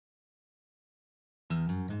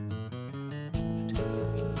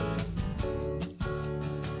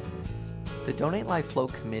The Donate Life Flow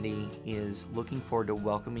Committee is looking forward to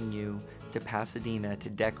welcoming you to Pasadena to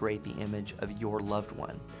decorate the image of your loved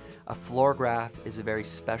one. A Floragraph is a very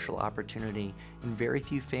special opportunity, and very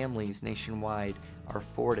few families nationwide are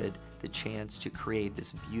afforded the chance to create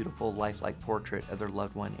this beautiful lifelike portrait of their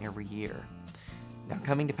loved one every year. Now,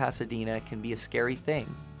 coming to Pasadena can be a scary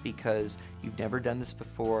thing because you've never done this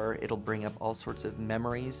before. It'll bring up all sorts of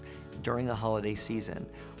memories during the holiday season.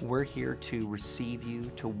 We're here to receive you,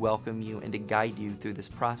 to welcome you, and to guide you through this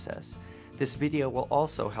process. This video will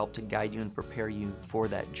also help to guide you and prepare you for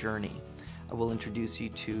that journey. I will introduce you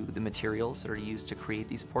to the materials that are used to create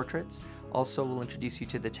these portraits. Also, we'll introduce you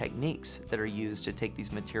to the techniques that are used to take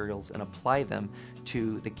these materials and apply them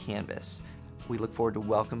to the canvas. We look forward to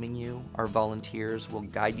welcoming you. Our volunteers will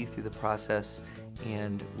guide you through the process,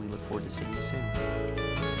 and we look forward to seeing you soon.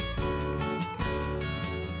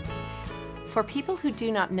 For people who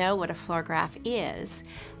do not know what a Floragraph is,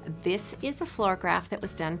 this is a Floragraph that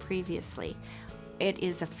was done previously. It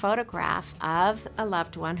is a photograph of a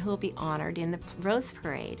loved one who will be honored in the Rose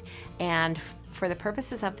Parade. And for the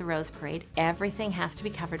purposes of the Rose Parade, everything has to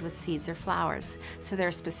be covered with seeds or flowers. So there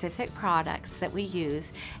are specific products that we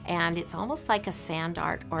use, and it's almost like a sand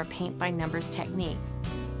art or a paint by numbers technique.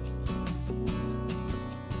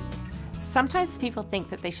 Sometimes people think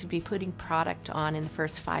that they should be putting product on in the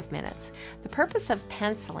first 5 minutes. The purpose of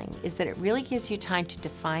penciling is that it really gives you time to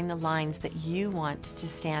define the lines that you want to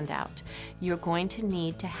stand out. You're going to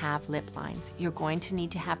need to have lip lines. You're going to need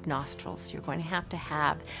to have nostrils. You're going to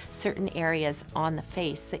have certain areas on the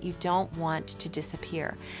face that you don't want to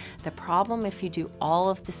disappear. The problem if you do all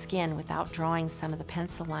of the skin without drawing some of the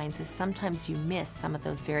pencil lines is sometimes you miss some of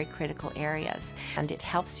those very critical areas. And it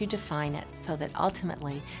helps you define it so that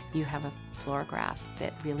ultimately you have a Floragraph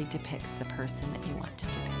that really depicts the person that you want to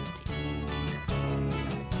depict.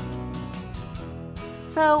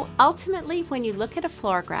 So ultimately, when you look at a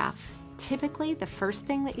Floragraph, typically the first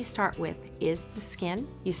thing that you start with is the skin.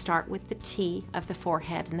 You start with the T of the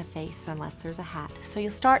forehead and the face, unless there's a hat. So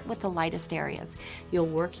you'll start with the lightest areas. You'll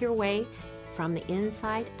work your way from the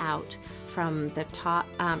inside out, from the top,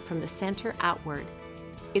 from the center outward.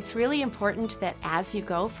 It's really important that as you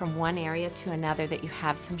go from one area to another that you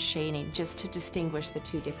have some shading just to distinguish the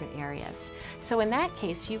two different areas. So in that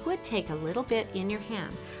case, you would take a little bit in your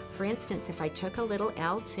hand. For instance, if I took a little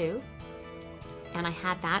L2 and I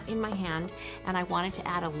had that in my hand and I wanted to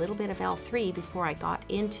add a little bit of L3 before I got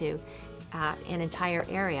into an entire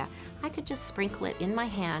area, I could just sprinkle it in my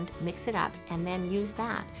hand, mix it up, and then use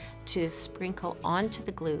that to sprinkle onto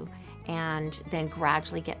the glue and then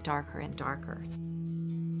gradually get darker and darker.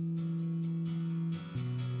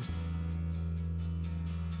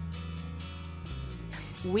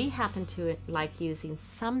 We happen to like using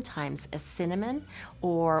sometimes a cinnamon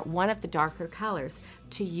or one of the darker colors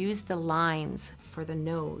to use the lines for the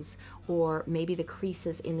nose, or maybe the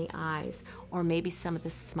creases in the eyes, or maybe some of the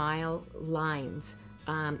smile lines,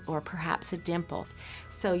 or perhaps a dimple.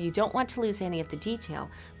 So you don't want to lose any of the detail,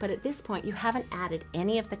 but at this point you haven't added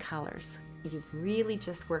any of the colors. You've really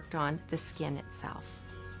just worked on the skin itself.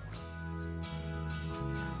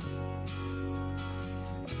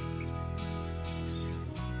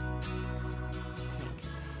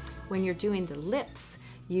 When you're doing the lips,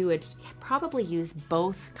 you would probably use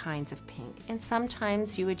both kinds of pink, and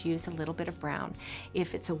sometimes you would use a little bit of brown.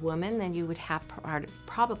 If it's a woman, then you would have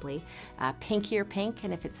probably pinkier pink,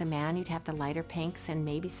 and if it's a man, you'd have the lighter pinks and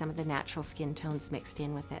maybe some of the natural skin tones mixed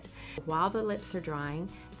in with it. While the lips are drying,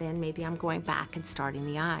 then maybe I'm going back and starting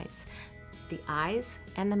the eyes. The eyes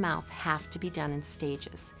and the mouth have to be done in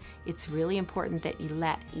stages. It's really important that you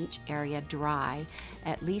let each area dry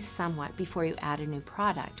at least somewhat before you add a new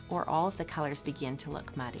product, or all of the colors begin to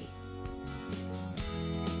look muddy.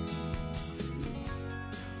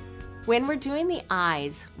 When we're doing the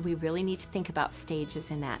eyes, we really need to think about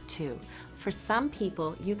stages in that too. For some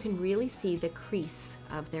people, you can really see the crease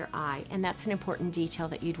of their eye, and that's an important detail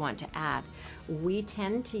that you'd want to add. We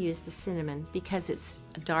tend to use the cinnamon because it's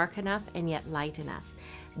dark enough and yet light enough.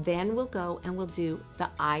 Then we'll go and we'll do the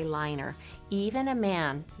eyeliner. Even a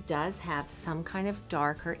man does have some kind of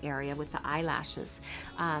darker area with the eyelashes.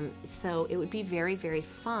 So it would be very, very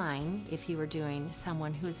fine if you were doing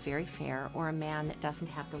someone who is very fair, or a man that doesn't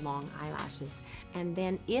have the long eyelashes. And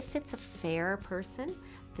then if it's a fair person,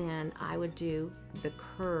 then I would do the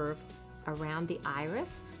curve around the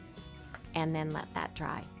iris and then let that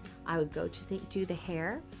dry. I would go to do the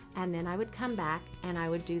hair, and then I would come back and I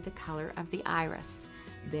would do the color of the iris.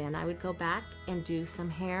 Then I would go back and do some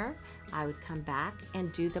hair. I would come back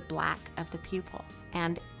and do the black of the pupil.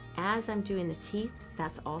 And as I'm doing the teeth,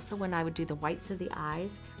 that's also when I would do the whites of the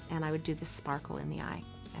eyes, and I would do the sparkle in the eye.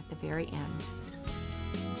 at the very end.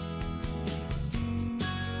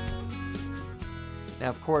 Now,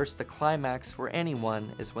 of course, the climax for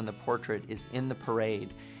anyone is when the portrait is in the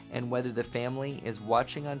parade, and whether the family is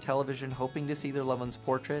watching on television hoping to see their loved one's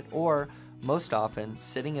portrait, or most often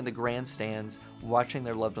sitting in the grandstands watching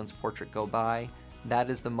their loved one's portrait go by, that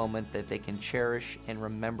is the moment that they can cherish and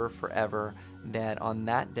remember forever, that on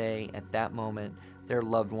that day, at that moment, their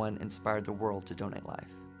loved one inspired the world to donate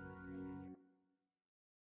life.